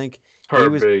 Herbrig, I think. He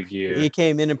was Herbig, yeah. he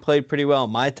came in and played pretty well.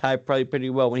 My type played pretty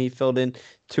well when he filled in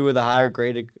two of the higher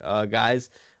graded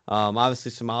guys.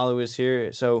 Obviously Samalu was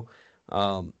here, so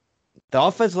um, the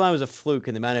offensive line was a fluke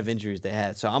in the amount of injuries they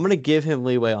had. So I'm gonna give him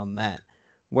leeway on that.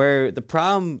 Where the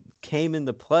problem came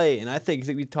into play, and I think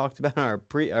that we talked about in our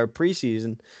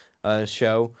preseason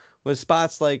show, was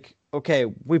spots like okay,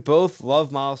 we both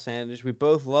love Miles Sanders, we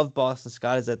both love Boston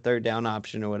Scott as that third down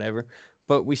option or whatever,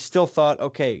 but we still thought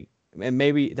okay, and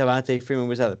maybe Devontae Freeman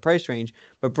was out of the price range,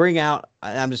 but bring out.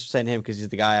 I'm just saying him because he's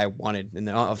the guy I wanted in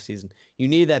the offseason. You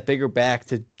need that bigger back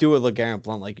to do a LeGarrette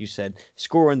Blount, like you said,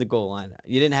 score in the goal line.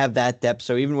 You didn't have that depth,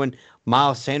 so even when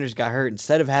Miles Sanders got hurt,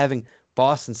 instead of having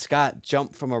Boston Scott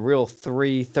jump from a real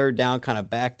third down kind of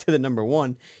back to the number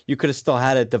one, you could have still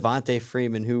had a Devontae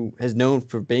Freeman who is known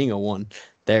for being a one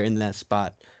there in that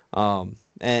spot.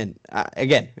 And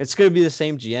again, it's going to be the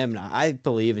same GM, and I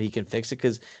believe that he can fix it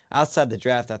because outside the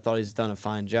draft, I thought he's done a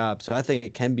fine job. So I think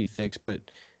it can be fixed,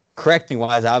 but correcting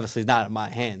wise, obviously, not in my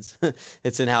hands.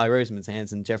 It's in Howie Roseman's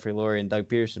hands and Jeffrey Lurie and Doug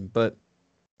Peterson. But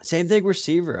same thing,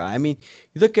 receiver. I mean,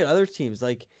 you look at other teams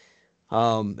like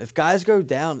if guys go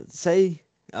down, say,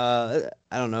 I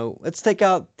don't know, let's take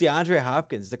out DeAndre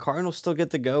Hopkins. The Cardinals still get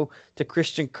to go to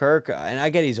Christian Kirk, and I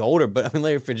get he's older, but I mean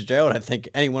Larry Fitzgerald. I think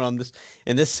anyone on this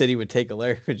in this city would take a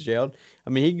Larry Fitzgerald. I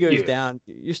mean, he goes Yeah. down.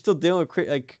 You're still dealing with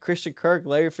like Christian Kirk,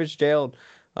 Larry Fitzgerald,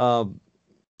 um,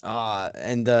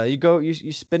 and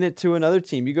you spin it to another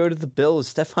team. You go to the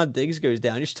Bills. Stephon Diggs goes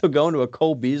down. You're still going to a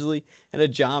Cole Beasley and a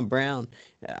John Brown.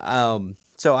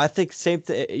 So I think same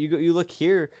thing. You look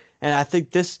here, and I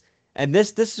think this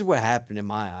is what happened in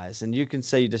my eyes. And you can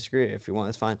say you disagree if you want.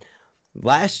 That's fine.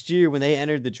 Last year when they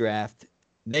entered the draft,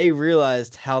 they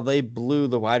realized how they blew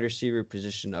the wide receiver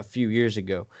position a few years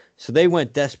ago. So they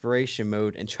went desperation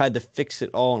mode and tried to fix it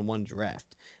all in one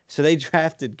draft. So they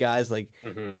drafted guys like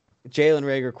Mm-hmm. Jalen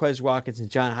Reagor, Quez Watkins, and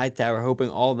John Hightower, hoping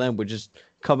all of them would just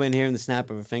come in here in the snap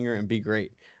of a finger and be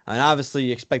great. And obviously,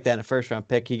 you expect that in a first round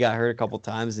pick. He got hurt a couple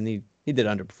times, and he did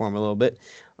underperform a little bit.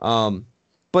 Um,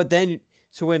 but then,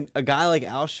 so when a guy like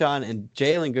Alshon and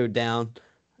Jalen go down,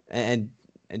 and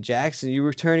and Jackson, you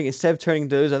were turning instead of turning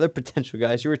to those other potential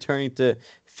guys, you were turning to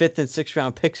fifth and sixth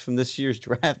round picks from this year's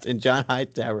draft and John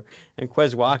Hightower and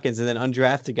Quez Watkins, and then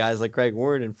undrafted guys like Greg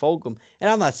Ward and Fulgham.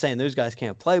 And I'm not saying those guys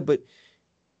can't play, but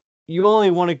you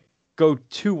only want to go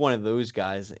to one of those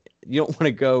guys. You don't want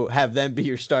to go have them be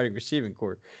your starting receiving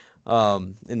core.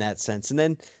 in that sense. And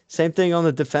then same thing on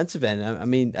the defensive end. I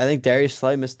mean, I think Darius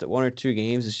Slay missed 1 or 2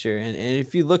 games this year, and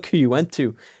if you look who you went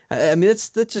to, I mean, let's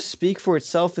just speak for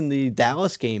itself in the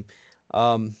Dallas game.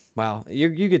 Wow,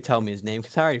 you could tell me his name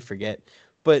because I already forget.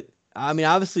 But I mean,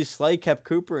 obviously Slay kept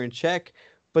Cooper in check,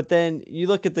 but then you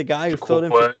look at the guy who filled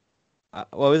in for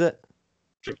what was it?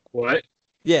 What?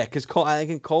 Yeah, because I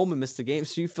think Coleman missed the game,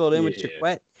 so you filled in with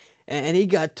Chiquette, and he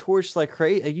got torched like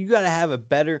crazy. Like, you got to have a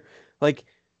better like.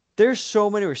 There's so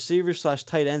many receivers /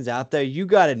 tight ends out there. You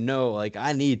got to know, like,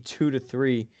 I need 2 to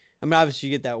 3. I mean, obviously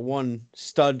you get that one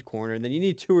stud corner, and then you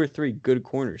need 2 or 3 good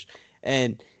corners.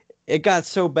 And it got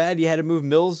so bad you had to move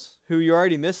Mills, who you're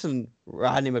already missing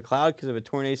Rodney McLeod because of a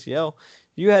torn ACL.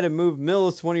 You had to move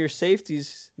Mills, one of your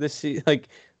safeties like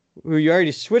who you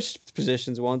already switched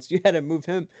positions once. You had to move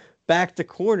him back to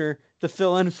corner to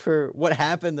fill in for what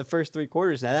happened the first 3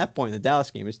 quarters. At that point in the Dallas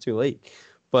game, it's too late.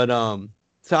 But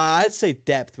so I'd say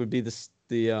depth would be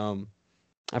the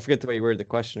I forget the way you worded the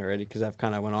question already because I've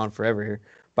kind of went on forever here.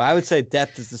 But I would say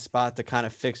depth is the spot to kind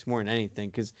of fix more than anything.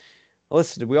 Because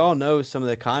listen, we all know some of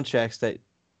the contracts that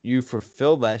you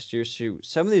fulfilled last year. So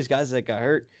some of these guys that got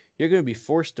hurt, you're going to be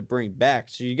forced to bring back.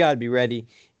 So you got to be ready.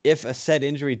 If a said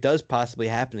injury does possibly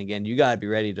happen again, you got to be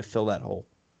ready to fill that hole.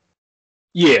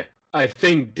 Yeah, I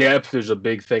think depth is a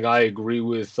big thing. I agree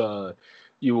with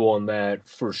you on that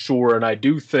for sure. And I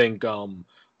do think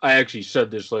I actually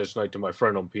said this last night to my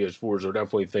friend on PS4, so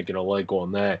definitely thinking alike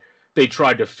on that. They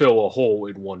tried to fill a hole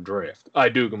in one draft. I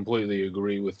do completely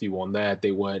agree with you on that.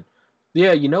 They went,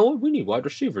 yeah, you know what? We need wide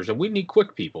receivers and we need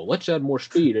quick people. Let's add more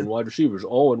speed and wide receivers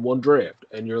all in one draft.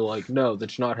 And you're like, no,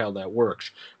 that's not how that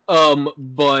works.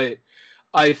 But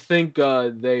I think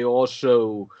they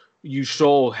also, you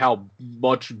saw how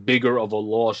much bigger of a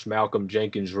loss Malcolm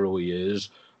Jenkins really is,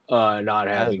 not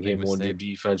having him on your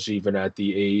defense even at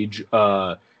the age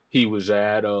he was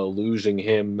at, losing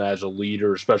him as a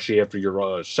leader, especially after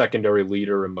your secondary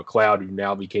leader and McLeod, who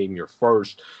now became your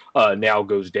first, now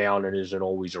goes down and isn't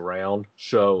always around.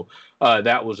 So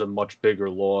that was a much bigger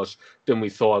loss than we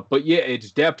thought. But yeah,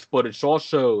 it's depth, but it's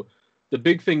also the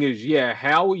big thing is, yeah,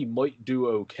 Howie might do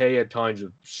okay at times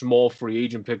with small free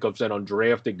agent pickups and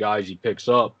undrafted guys he picks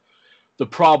up. The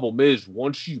problem is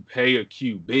once you pay a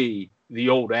QB, the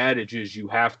old adage is you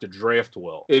have to draft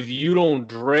well. If you don't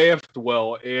draft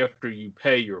well after you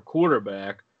pay your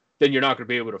quarterback, then you're not going to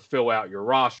be able to fill out your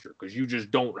roster because you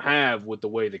just don't have, with the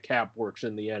way the cap works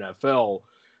in the NFL,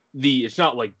 it's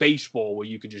not like baseball where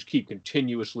you can just keep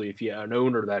continuously, if you have an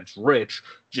owner that's rich,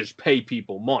 just pay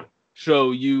people money.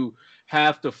 So you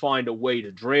have to find a way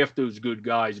to draft those good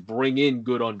guys, bring in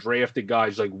good undrafted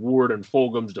guys like Ward and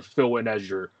Fulghams to fill in as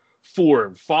your 4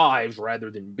 and 5s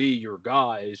rather than be your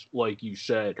guys, like you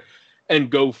said, and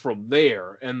go from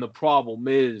there. And the problem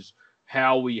is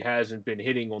Howie hasn't been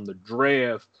hitting on the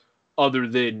draft other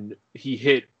than he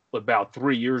hit about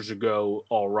 3 years ago,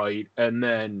 all right, and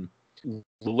then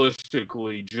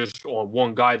realistically just on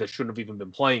one guy that shouldn't have even been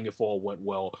playing if all went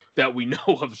well that we know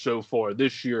of so far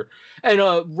this year. And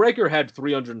Reagor had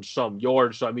 300 and some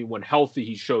yards. So, I mean, when healthy,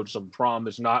 he showed some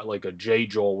promise, not like a J.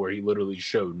 Joel where he literally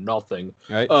showed nothing.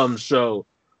 Right. So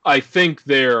I think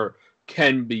there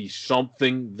can be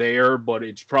something there, but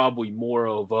it's probably more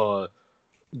of a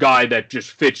guy that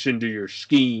just fits into your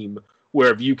scheme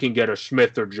where if you can get a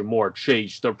Smith or Ja'Marr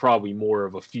Chase, they're probably more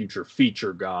of a future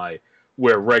feature guy,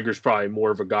 where Reagor's probably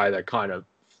more of a guy that kind of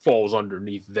falls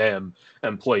underneath them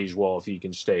and plays well if he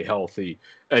can stay healthy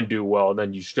and do well. And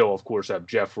then you still, of course, have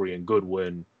Jeffrey and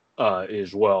Goodwin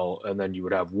as well, and then you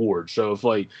would have Ward. So if,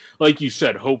 like you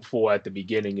said, hopeful at the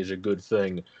beginning is a good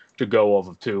thing to go off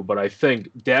of too. But I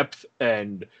think depth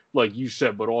and, like you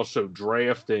said, but also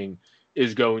drafting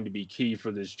is going to be key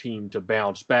for this team to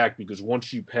bounce back, because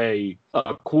once you pay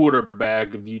a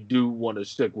quarterback, if you do want to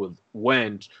stick with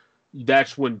Wentz,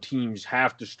 that's when teams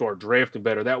have to start drafting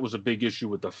better. That was a big issue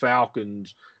with the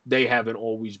Falcons. They haven't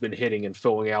always been hitting and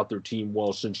filling out their team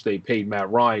well since they paid Matt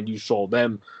Ryan. You saw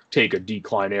them take a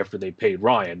decline after they paid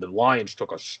Ryan. The Lions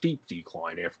took a steep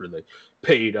decline after they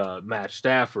paid Matt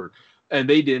Stafford. And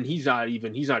they didn't. He's not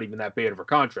even that bad of a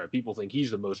contract. People think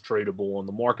he's the most tradable on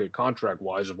the market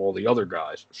contract-wise of all the other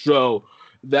guys. So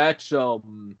that's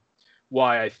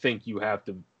why I think you have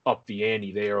to up the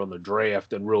ante there on the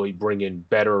draft and really bring in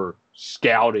better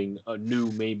scouting,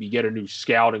 get a new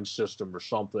scouting system or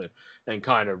something, and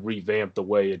kind of revamp the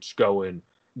way it's going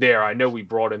there. I know we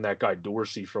brought in that guy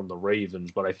Dorsey from the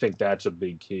Ravens, but I think that's a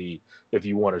big key if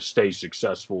you want to stay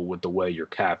successful with the way your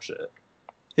cap's at.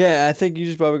 Yeah, I think you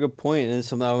just brought up a good point, and it's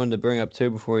something I wanted to bring up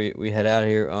too before we head out of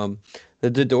here.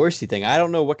 The Dorsey thing. I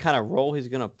don't know what kind of role he's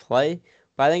gonna play,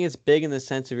 but I think it's big in the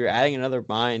sense of you're adding another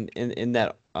mind in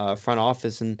that front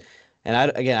office. And I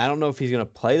don't know if he's going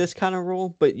to play this kind of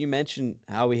role, but you mentioned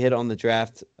how we hit on the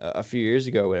draft a few years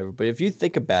ago or whatever. But if you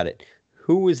think about it,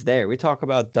 who was there? We talk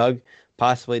about Doug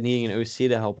possibly needing an OC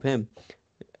to help him.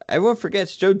 Everyone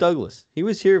forgets Joe Douglas. He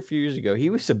was here a few years ago. He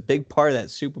was a big part of that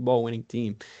Super Bowl winning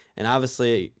team. And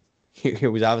obviously, he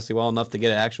was obviously well enough to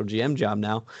get an actual GM job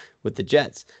now with the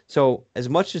Jets. So as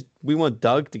much as we want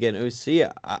Doug to get an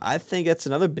OC, I think that's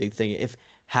another big thing.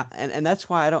 And that's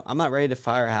why I'm not ready to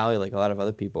fire Howie like a lot of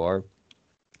other people are.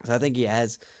 So I think he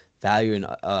has value in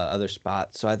other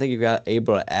spots. So I think you've got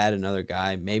able to add another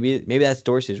guy. Maybe that's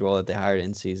Dorsey's role that they hired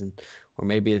in season, or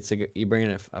maybe it's you bring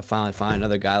in finally find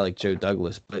another guy like Joe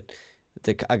Douglas, but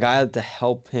a guy to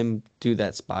help him do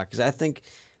that spot. Because I think,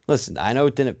 listen, I know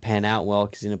it didn't pan out well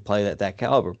because he didn't play that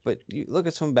caliber, but you look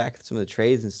at some of the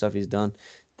trades and stuff he's done.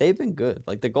 They've been good.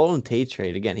 Like the Golden Tate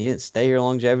trade, again, he didn't stay here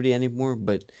longevity anymore,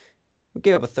 but we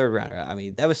gave up a third rounder. I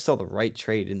mean, that was still the right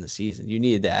trade in the season. You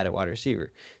needed to add a wide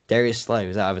receiver. Darius Slay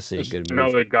was obviously a good move.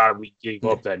 Another guy we gave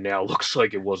up that now looks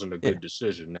like it wasn't a good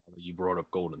decision now that you brought up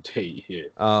Golden Tate here.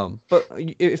 But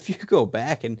if you go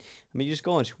back and you just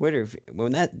go on Twitter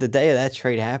when the day of that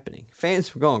trade happening,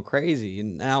 fans were going crazy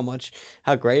and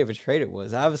how great of a trade it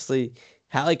was. Obviously,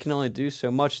 Hallie can only do so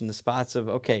much in the spots of,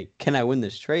 okay, can I win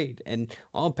this trade? And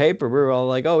on paper, we're all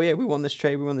like, oh yeah, we won this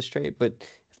trade. But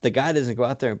the guy doesn't go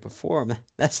out there and perform,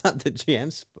 that's not the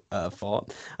GM's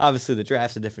fault. Obviously, the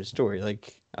draft's a different story.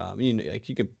 Like,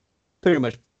 you can pretty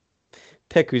much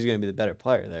pick who's going to be the better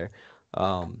player there.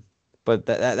 But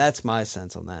that's my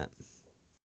sense on that.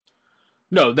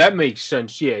 No, that makes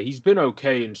sense. Yeah, he's been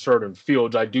okay in certain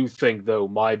fields. I do think, though,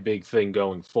 my big thing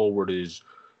going forward is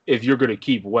if you're going to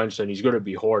keep Wentz, then he's going to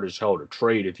be hard as hell to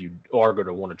trade if you are going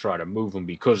to want to try to move him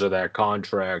because of that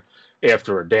contract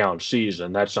after a down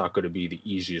season. That's not going to be the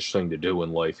easiest thing to do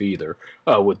in life either,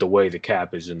 with the way the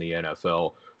cap is in the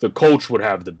NFL. The Colts would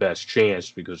have the best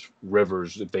chance because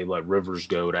Rivers, if they let Rivers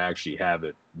go, to actually have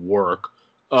it work.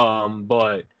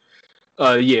 But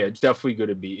it's definitely going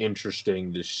to be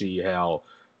interesting to see how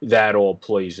that all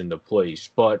plays into place.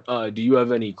 But do you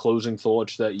have any closing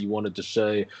thoughts that you wanted to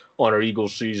say on our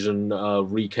Eagles season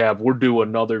recap? We'll do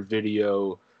another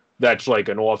video that's like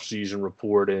an off-season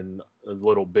report in a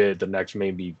little bit, the next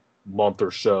maybe month or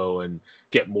so, and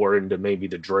get more into maybe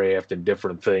the draft and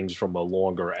different things from a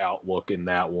longer outlook in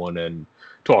that one and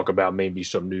talk about maybe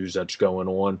some news that's going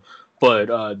on.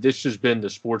 But this has been the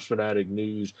Sports Fanatic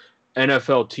News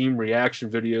NFL team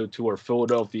reaction video to our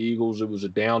Philadelphia Eagles. It was a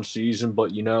down season,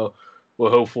 but we're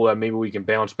hopeful that maybe we can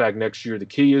bounce back next year. The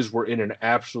key is we're in an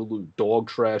absolute dog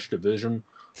trash division,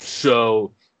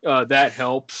 so that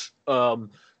helps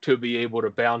to be able to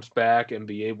bounce back and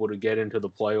be able to get into the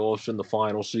playoffs in the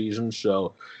final season.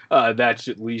 So that's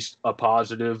at least a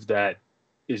positive that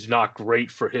is not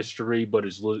great for history, but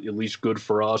is at least good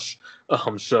for us.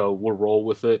 So we'll roll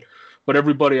with it. But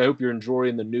everybody, I hope you're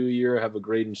enjoying the new year. Have a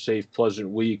great and safe, pleasant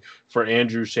week. For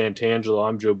Andrew Santangelo,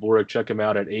 I'm Joe Boric. Check him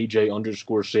out at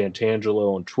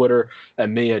AJ_Santangelo on Twitter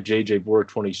and me at JJ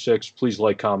Boric26. Please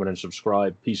like, comment, and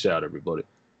subscribe. Peace out, everybody.